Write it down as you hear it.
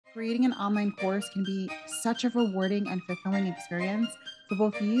Creating an online course can be such a rewarding and fulfilling experience for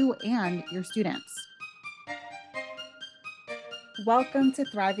both you and your students. Welcome to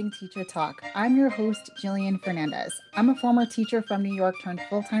Thriving Teacher Talk. I'm your host, Jillian Fernandez. I'm a former teacher from New York turned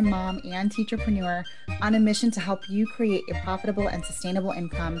full-time mom and teacherpreneur on a mission to help you create a profitable and sustainable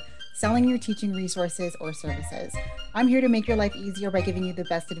income selling your teaching resources or services. I'm here to make your life easier by giving you the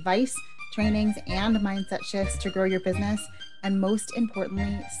best advice, trainings, and mindset shifts to grow your business, and most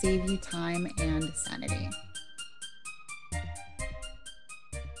importantly, save you time and sanity.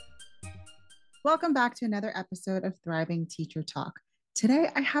 Welcome back to another episode of Thriving Teacher Talk. Today,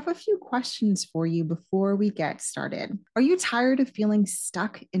 I have a few questions for you before we get started. Are you tired of feeling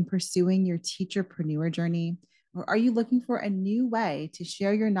stuck in pursuing your teacherpreneur journey? Or are you looking for a new way to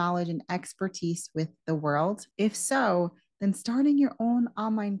share your knowledge and expertise with the world? If so, then starting your own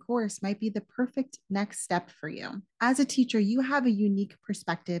online course might be the perfect next step for you. As a teacher, you have a unique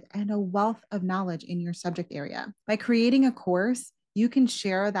perspective and a wealth of knowledge in your subject area. By creating a course, you can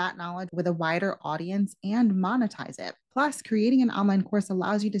share that knowledge with a wider audience and monetize it. Plus, creating an online course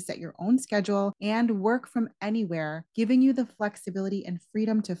allows you to set your own schedule and work from anywhere, giving you the flexibility and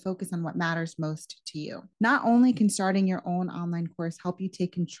freedom to focus on what matters most to you. Not only can starting your own online course help you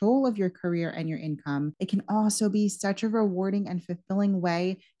take control of your career and your income, it can also be such a rewarding and fulfilling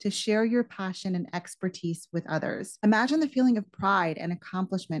way to share your passion and expertise with others. Imagine the feeling of pride and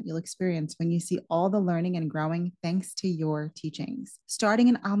accomplishment you'll experience when you see all the learning and growing thanks to your teachings. Starting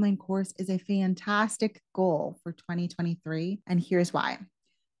an online course is a fantastic goal for 2023, and here's why.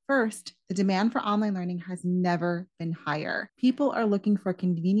 First, the demand for online learning has never been higher. People are looking for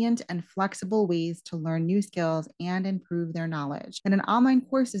convenient and flexible ways to learn new skills and improve their knowledge. And an online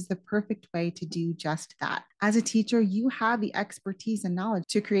course is the perfect way to do just that. As a teacher, you have the expertise and knowledge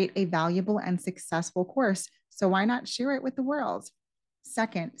to create a valuable and successful course. So why not share it with the world?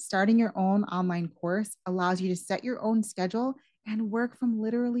 Second, starting your own online course allows you to set your own schedule and work from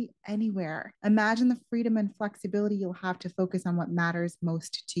literally anywhere. Imagine the freedom and flexibility you'll have to focus on what matters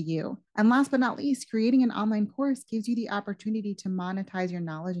most to you. And last but not least, creating an online course gives you the opportunity to monetize your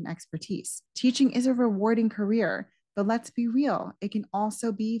knowledge and expertise. Teaching is a rewarding career. But let's be real, it can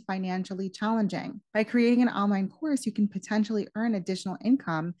also be financially challenging. By creating an online course, you can potentially earn additional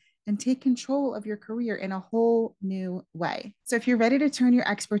income and take control of your career in a whole new way. So, if you're ready to turn your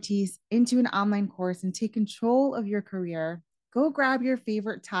expertise into an online course and take control of your career, go grab your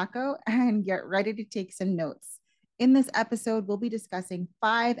favorite taco and get ready to take some notes. In this episode, we'll be discussing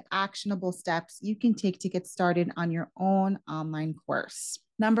 5 actionable steps you can take to get started on your own online course.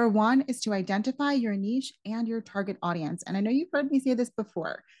 Number 1 is to identify your niche and your target audience. And I know you've heard me say this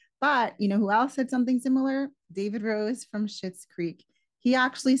before, but you know who else said something similar? David Rose from Schitt's Creek. He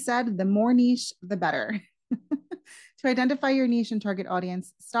actually said, the more niche, the better. To identify your niche and target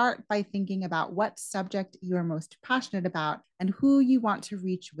audience, start by thinking about what subject you are most passionate about and who you want to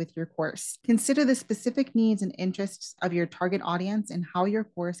reach with your course. Consider the specific needs and interests of your target audience and how your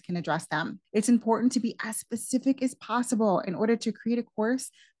course can address them. It's important to be as specific as possible in order to create a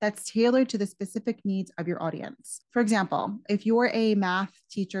course that's tailored to the specific needs of your audience. For example, if you're a math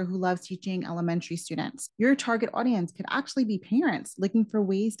teacher who loves teaching elementary students, your target audience could actually be parents looking for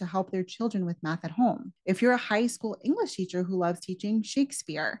ways to help their children with math at home. If you're a high school English teacher who loves teaching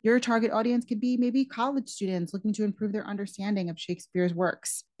Shakespeare, your target audience could be maybe college students looking to improve their understanding of Shakespeare's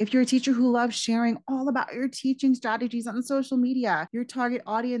works. If you're a teacher who loves sharing all about your teaching strategies on social media, your target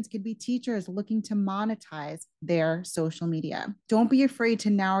audience could be teachers looking to monetize their social media. Don't be afraid to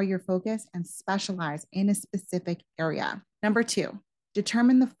narrow your focus and specialize in a specific area. Number 2,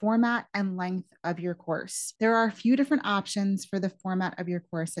 determine the format and length of your course. There are a few different options for the format of your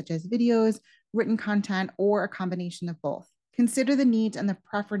course, such as videos, written content, or a combination of both. Consider the needs and the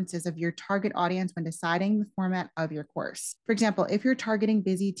preferences of your target audience when deciding the format of your course. For example, if you're targeting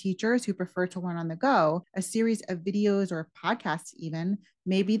busy teachers who prefer to learn on the go, a series of videos or podcasts even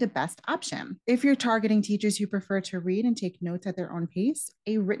may be the best option. If you're targeting teachers who prefer to read and take notes at their own pace,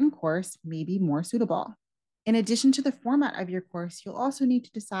 a written course may be more suitable. In addition to the format of your course, you'll also need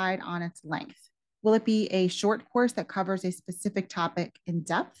to decide on its length. Will it be a short course that covers a specific topic in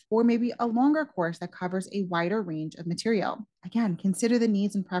depth, or maybe a longer course that covers a wider range of material? Again, consider the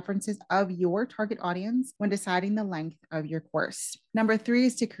needs and preferences of your target audience when deciding the length of your course. Number 3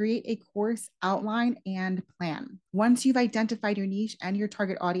 is to create a course outline and plan. Once you've identified your niche and your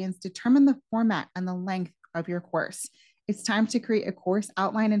target audience, determine the format and the length of your course. It's time to create a course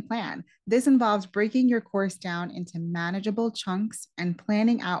outline and plan. This involves breaking your course down into manageable chunks and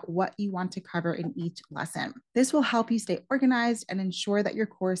planning out what you want to cover in each lesson. This will help you stay organized and ensure that your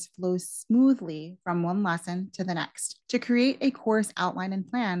course flows smoothly from one lesson to the next. To create a course outline and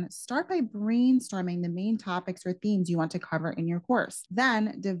plan, start by brainstorming the main topics or themes you want to cover in your course.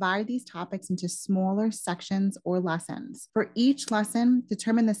 Then divide these topics into smaller sections or lessons. For each lesson,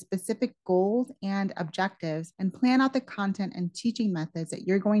 determine the specific goals and objectives and plan out the content and teaching methods that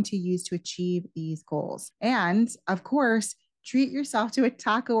you're going to use to achieve these goals. And of course, treat yourself to a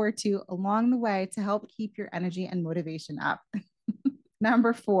taco or two along the way to help keep your energy and motivation up.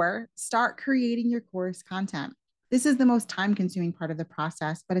 Number 4, start creating your course content. This is the most time-consuming part of the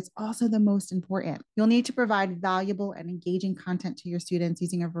process, but it's also the most important. You'll need to provide valuable and engaging content to your students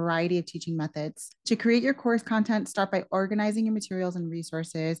using a variety of teaching methods. To create your course content, start by organizing your materials and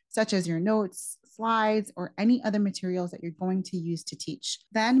resources, such as your notes, slides, or any other materials that you're going to use to teach.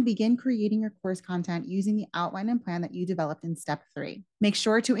 Then begin creating your course content using the outline and plan that you developed in step 3. Make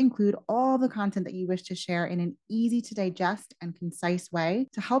sure to include all the content that you wish to share in an easy to digest and concise way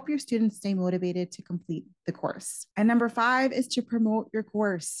to help your students stay motivated to complete the course. And number 5 is to promote your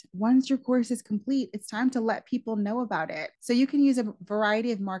course. Once your course is complete, it's time to let people know about it. So you can use a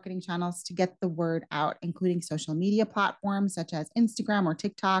variety of marketing channels to get the word out, including social media platforms such as Instagram or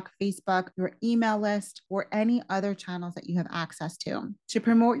TikTok, Facebook, your email list, or any other channels that you have access to. To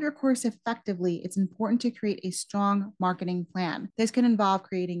promote your course effectively, it's important to create a strong marketing plan. This can involve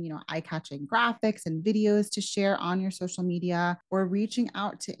creating, eye-catching graphics and videos to share on your social media, or reaching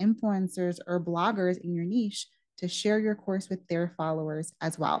out to influencers or bloggers in your niche to share your course with their followers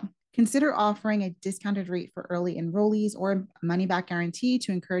as well. Consider offering a discounted rate for early enrollees or a money-back guarantee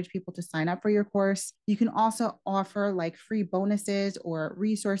to encourage people to sign up for your course. You can also offer free bonuses or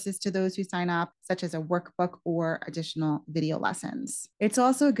resources to those who sign up, such as a workbook or additional video lessons. It's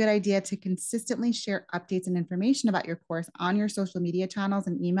also a good idea to consistently share updates and information about your course on your social media channels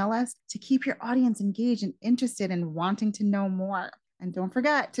and email lists to keep your audience engaged and interested in wanting to know more. And don't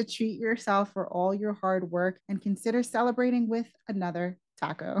forget to treat yourself for all your hard work and consider celebrating with another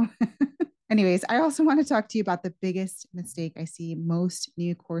taco. Anyways, I also want to talk to you about the biggest mistake I see most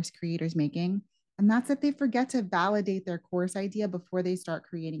new course creators making. And that's that they forget to validate their course idea before they start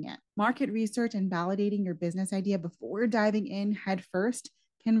creating it. Market research and validating your business idea before diving in head first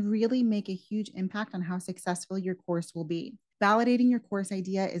can really make a huge impact on how successful your course will be. Validating your course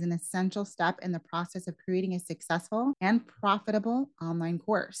idea is an essential step in the process of creating a successful and profitable online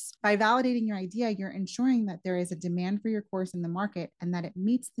course. By validating your idea, you're ensuring that there is a demand for your course in the market and that it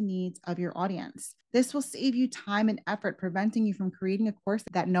meets the needs of your audience. This will save you time and effort, preventing you from creating a course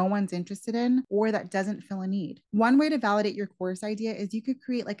that no one's interested in or that doesn't fill a need. One way to validate your course idea is you could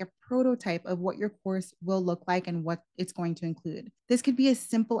create a prototype of what your course will look like and what it's going to include. This could be as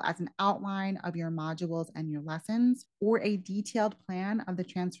simple as an outline of your modules and your lessons, or a detailed plan of the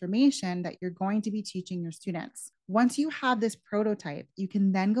transformation that you're going to be teaching your students. Once you have this prototype, you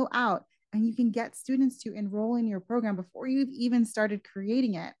can then go out and you can get students to enroll in your program before you've even started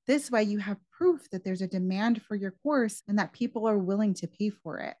creating it. This way, you have proof that there's a demand for your course and that people are willing to pay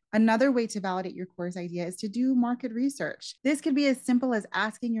for it. Another way to validate your course idea is to do market research. This could be as simple as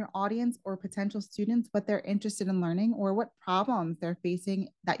asking your audience or potential students what they're interested in learning or what problems they're facing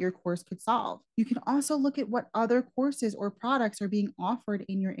that your course could solve. You can also look at what other courses or products are being offered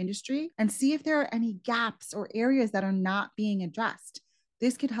in your industry and see if there are any gaps or areas that are not being addressed.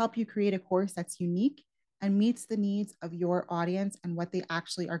 This could help you create a course that's unique and meets the needs of your audience and what they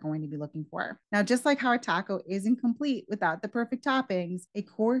actually are going to be looking for. Now, just like how a taco isn't complete without the perfect toppings, a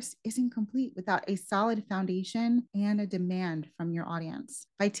course isn't complete without a solid foundation and a demand from your audience.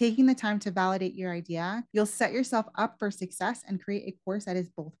 By taking the time to validate your idea, you'll set yourself up for success and create a course that is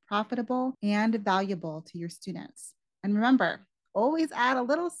both profitable and valuable to your students. And remember, always add a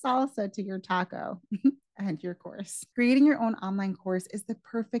little salsa to your taco. And your course. Creating your own online course is the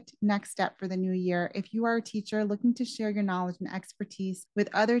perfect next step for the new year if you are a teacher looking to share your knowledge and expertise with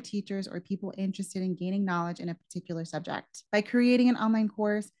other teachers or people interested in gaining knowledge in a particular subject. By creating an online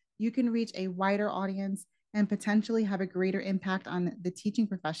course, you can reach a wider audience and potentially have a greater impact on the teaching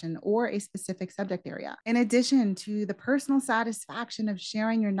profession or a specific subject area. In addition to the personal satisfaction of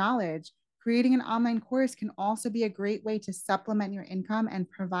sharing your knowledge, creating an online course can also be a great way to supplement your income and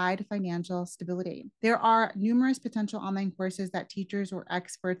provide financial stability. There are numerous potential online courses that teachers or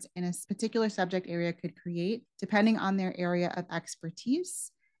experts in a particular subject area could create, depending on their area of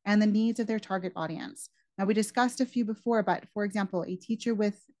expertise and the needs of their target audience. Now, we discussed a few before, but for example, a teacher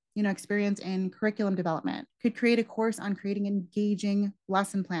with experience in curriculum development, could create a course on creating engaging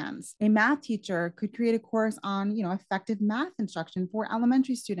lesson plans. A math teacher could create a course on, effective math instruction for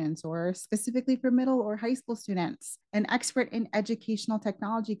elementary students or specifically for middle or high school students. An expert in educational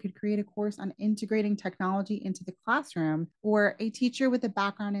technology could create a course on integrating technology into the classroom, or a teacher with a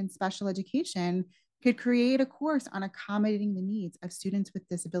background in special education could create a course on accommodating the needs of students with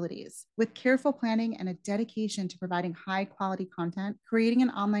disabilities. With careful planning and a dedication to providing high quality content, creating an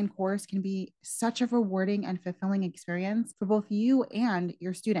online course can be such a rewarding and fulfilling experience for both you and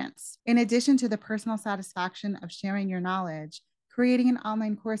your students. In addition to the personal satisfaction of sharing your knowledge, creating an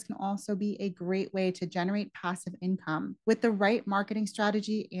online course can also be a great way to generate passive income. With the right marketing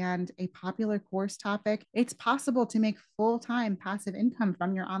strategy and a popular course topic, it's possible to make full-time passive income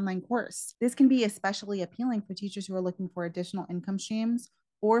from your online course. This can be especially appealing for teachers who are looking for additional income streams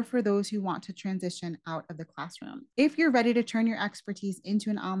or for those who want to transition out of the classroom. If you're ready to turn your expertise into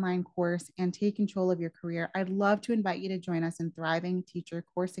an online course and take control of your career, I'd love to invite you to join us in Thriving Teacher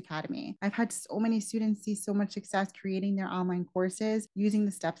Course Academy. I've had so many students see so much success creating their online courses using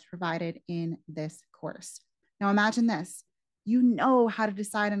the steps provided in this course. Now imagine this. You know how to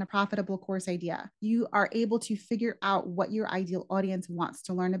decide on a profitable course idea. You are able to figure out what your ideal audience wants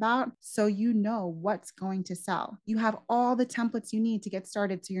to learn about, so you know what's going to sell. You have all the templates you need to get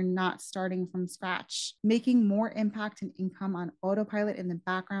started, so you're not starting from scratch, making more impact and income on autopilot in the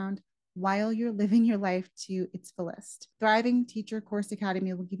background while you're living your life to its fullest. Thriving Teacher Course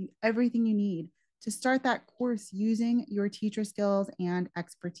Academy will give you everything you need to start that course using your teacher skills and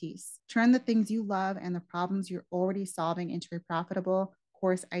expertise. Turn the things you love and the problems you're already solving into a profitable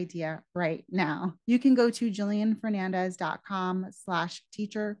course idea right now. You can go to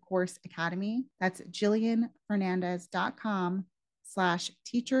jillianfernandez.com/teacher course academy. That's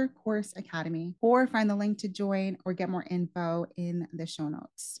jillianfernandez.com/teacher course academy, or find the link to join or get more info in the show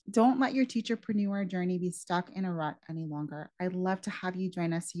notes. Don't let your teacherpreneur journey be stuck in a rut any longer. I'd love to have you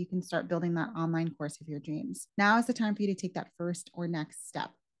join us so you can start building that online course of your dreams. Now is the time for you to take that first or next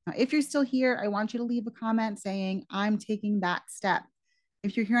step. Now, if you're still here, I want you to leave a comment saying, I'm taking that step.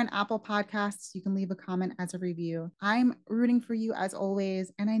 If you're here on Apple Podcasts, you can leave a comment as a review. I'm rooting for you as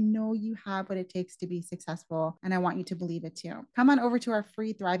always, and I know you have what it takes to be successful, and I want you to believe it too. Come on over to our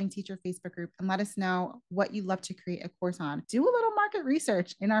free Thriving Teacher Facebook group and let us know what you'd love to create a course on. Do a little market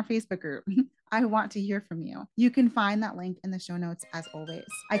research in our Facebook group. I want to hear from you. You can find that link in the show notes as always.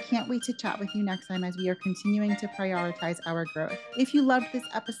 I can't wait to chat with you next time as we are continuing to prioritize our growth. If you loved this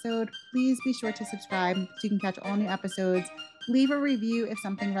episode, please be sure to subscribe so you can catch all new episodes. Leave a review if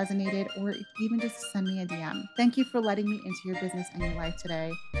something resonated, or even just send me a DM. Thank you for letting me into your business and your life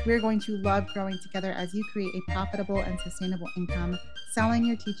today. We're going to love growing together as you create a profitable and sustainable income selling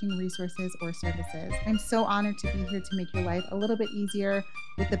your teaching resources or services. I'm so honored to be here to make your life a little bit easier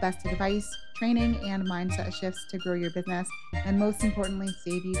with the best advice, training, and mindset shifts to grow your business, and most importantly,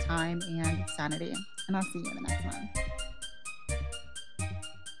 save you time and sanity. And I'll see you in the next one.